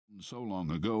so long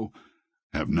ago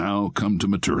have now come to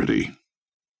maturity.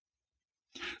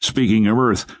 Speaking of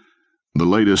Earth, the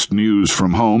latest news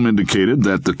from home indicated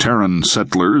that the Terran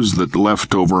settlers that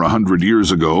left over 100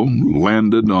 years ago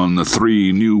landed on the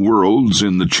 3 new worlds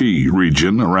in the Chi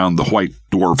region around the white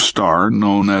dwarf star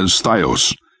known as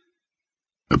Thios.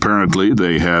 Apparently,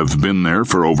 they have been there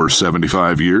for over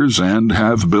 75 years and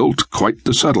have built quite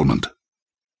the settlement.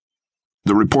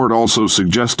 The report also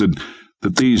suggested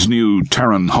that these new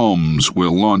Terran homes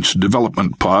will launch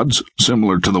development pods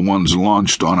similar to the ones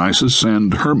launched on Isis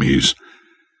and Hermes.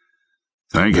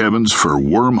 Thank heavens for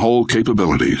wormhole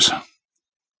capabilities.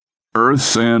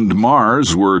 Earth and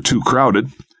Mars were too crowded,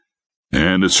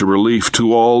 and it's a relief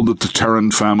to all that the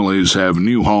Terran families have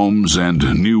new homes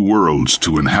and new worlds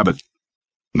to inhabit.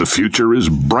 The future is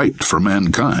bright for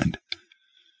mankind.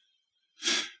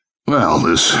 Well,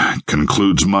 this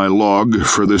concludes my log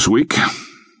for this week.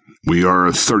 We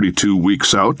are 32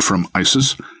 weeks out from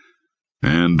Isis,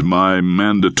 and my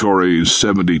mandatory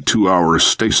 72-hour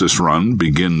stasis run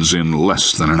begins in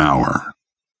less than an hour.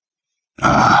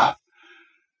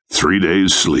 3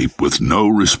 days sleep with no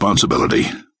responsibility.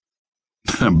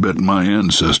 I bet my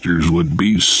ancestors would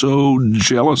be so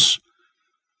jealous.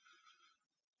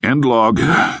 End log,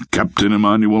 Captain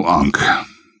Emmanuel Ankh.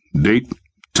 Date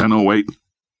 10/08,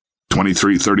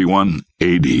 2331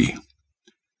 AD.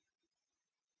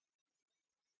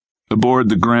 Aboard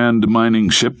the grand mining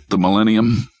ship, the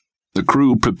Millennium, the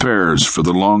crew prepares for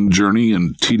the long journey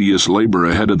and tedious labor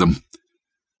ahead of them.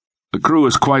 The crew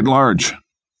is quite large,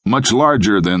 much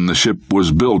larger than the ship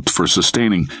was built for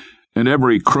sustaining, and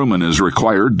every crewman is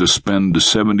required to spend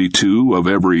 72 of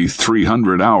every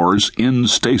 300 hours in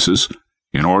stasis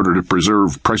in order to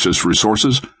preserve precious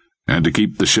resources and to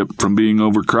keep the ship from being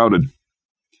overcrowded.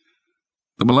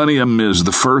 The Millennium is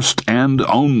the first and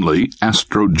only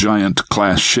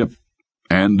Astrogiant-class ship,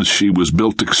 and she was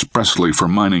built expressly for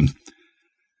mining.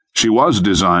 She was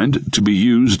designed to be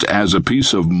used as a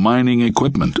piece of mining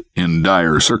equipment in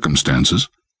dire circumstances.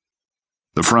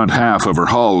 The front half of her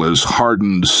hull is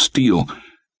hardened steel,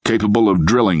 capable of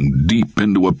drilling deep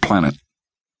into a planet.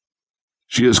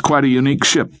 She is quite a unique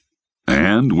ship,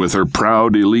 and with her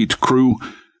proud elite crew,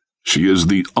 she is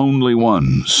the only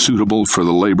one suitable for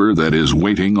the labor that is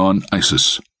waiting on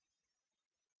Isis.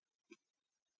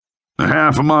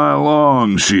 "Half a mile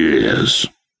long she is,"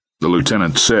 the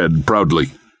lieutenant said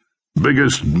proudly.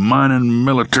 "Biggest mining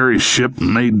military ship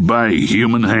made by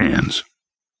human hands."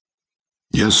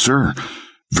 "Yes, sir.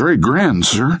 Very grand,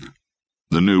 sir,"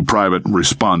 the new private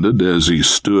responded as he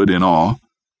stood in awe.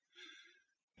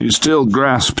 He still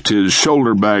grasped his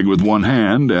shoulder bag with one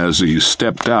hand as he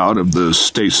stepped out of the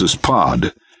stasis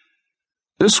pod.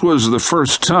 This was the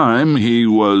first time he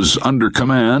was under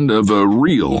command of a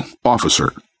real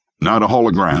officer, not a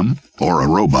hologram or a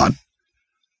robot.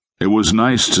 It was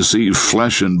nice to see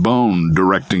flesh and bone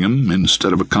directing him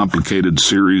instead of a complicated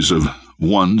series of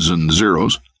ones and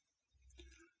zeros.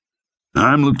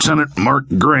 "I'm Lieutenant Mark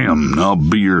Graham, and I'll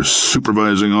be your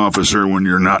supervising officer when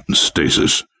you're not in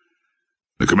stasis.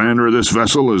 The commander of this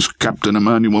vessel is Captain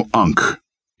Emmanuel Ankh.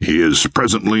 He is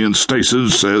presently in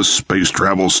stasis as space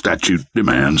travel statute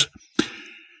demands.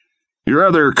 Your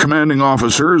other commanding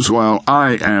officers, while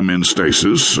I am in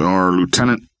stasis, are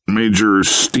Lieutenant Major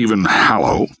Stephen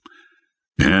Hallow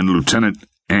and Lieutenant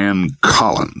Ann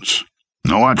Collins.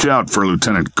 Now watch out for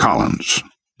Lieutenant Collins.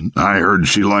 I heard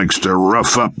she likes to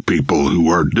rough up people who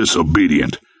are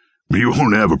disobedient. You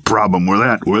won't have a problem with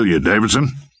that, will you,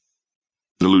 Davidson?"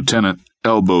 The lieutenant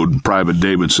elbowed Private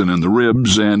Davidson in the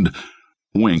ribs and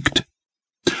winked.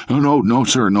 "Oh, no,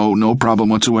 sir, no problem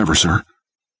whatsoever, sir,"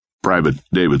 Private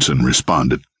Davidson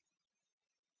responded.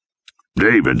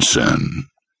 "Davidson,"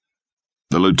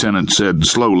 the lieutenant said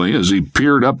slowly as he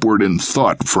peered upward in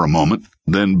thought for a moment,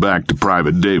 then back to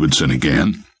Private Davidson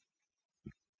again.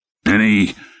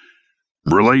 "Any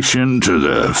relation to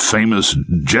the famous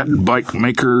jet bike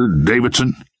maker,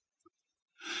 Davidson?"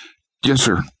 "Yes,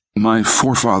 sir. My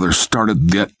forefathers started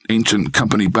that ancient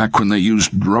company back when they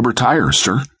used rubber tires,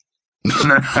 sir."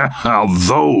 "Now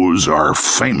those are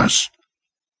famous,"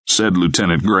 said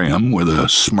Lieutenant Graham with a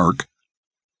smirk.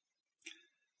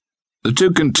 The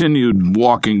two continued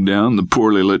walking down the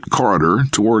poorly lit corridor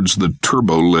towards the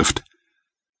turbo lift.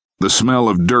 The smell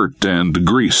of dirt and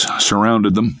grease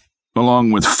surrounded them,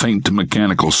 along with faint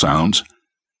mechanical sounds.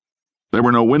 There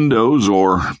were no windows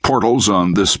or portals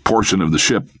on this portion of the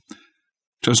ship,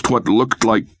 just what looked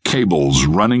like cables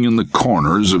running in the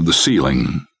corners of the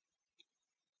ceiling.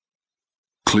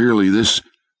 Clearly this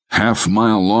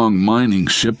half-mile-long mining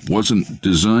ship wasn't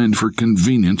designed for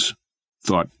convenience,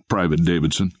 thought Private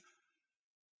Davidson.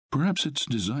 Perhaps it's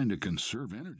designed to conserve energy.